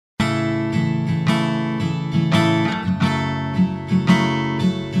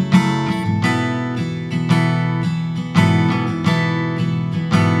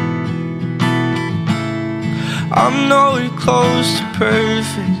I'm nowhere close to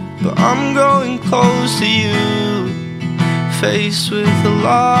perfect, but I'm growing close to you. Faced with a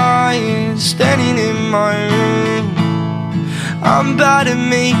lion standing in my room. I'm bad at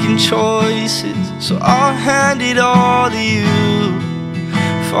making choices, so I'll hand it all to you.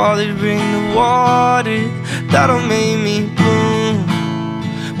 Father, bring the water that'll make me bloom.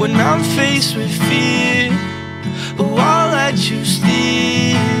 When I'm faced with fear, oh, I'll let you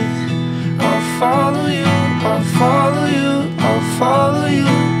steer. I'll follow you, I'll follow you, I'll follow you,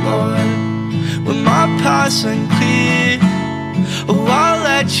 Lord. When my path's unclear, oh, I'll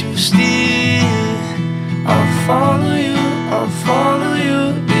let you steer. I'll follow you, I'll follow you,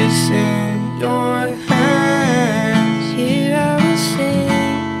 it's in your hands. Here I will sing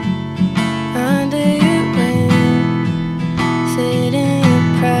under your wing, sit in your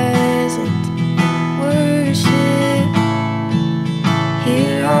presence, worship.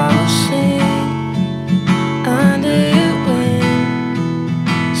 Here I will sing under your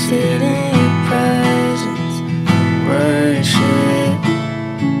wing, sit in your presence, worship.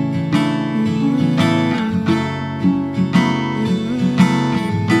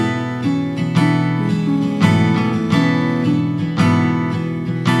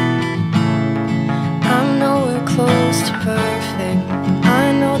 Close to perfect,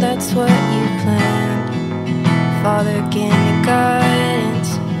 I know that's what you planned. Father, give me guidance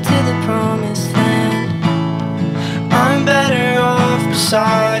to the promised land. I'm better off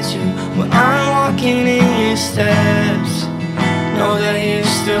beside you when I'm walking in your steps. Know that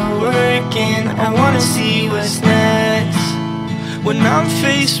you're still working, I wanna see what's next. When I'm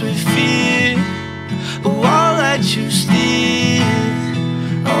faced with fear, oh, I'll let you steer.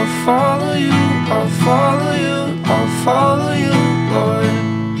 I'll follow you, I'll follow you, I'll follow you, Lord.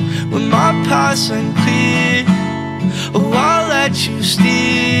 When my path's unclear, oh, I'll let you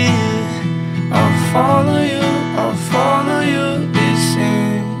steer. I'll follow you, I'll follow you, it's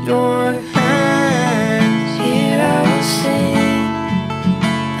in your hands. Here I will sing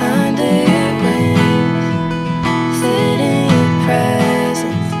under your wings, sit in your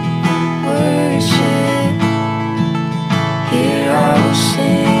presence, worship. Here I will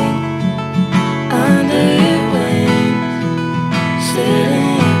sing under your wings, sit in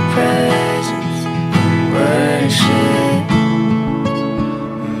your presence, worship.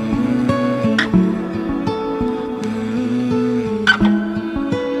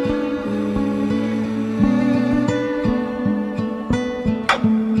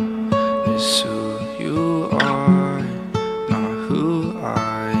 It's who you are, not who I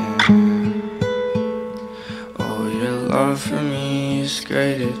am. Oh, your love for me is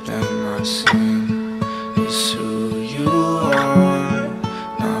greater than my sin. It's who you are,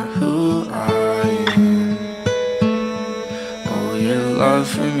 not who I am. Oh, your love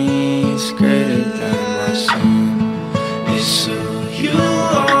for me is greater than my sin. It's who you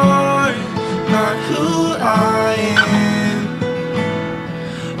are, not who I am.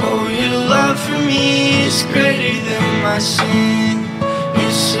 Oh, your love for me is greater than my sin.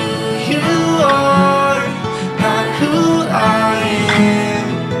 It's who you are, not who I am.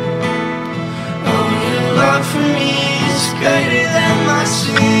 Oh, your love for me is greater than my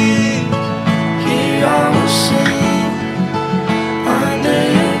sin. Here I will sing under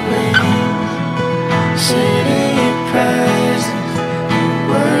your wings, sit in your presence,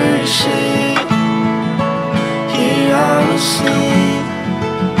 worship. Here I will sing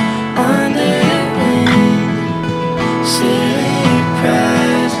under your wings, sit in your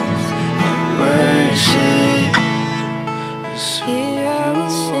presence and worship. Here I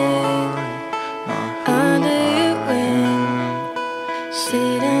will sing under your wings,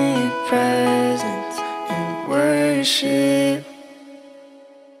 sit in your presence and worship.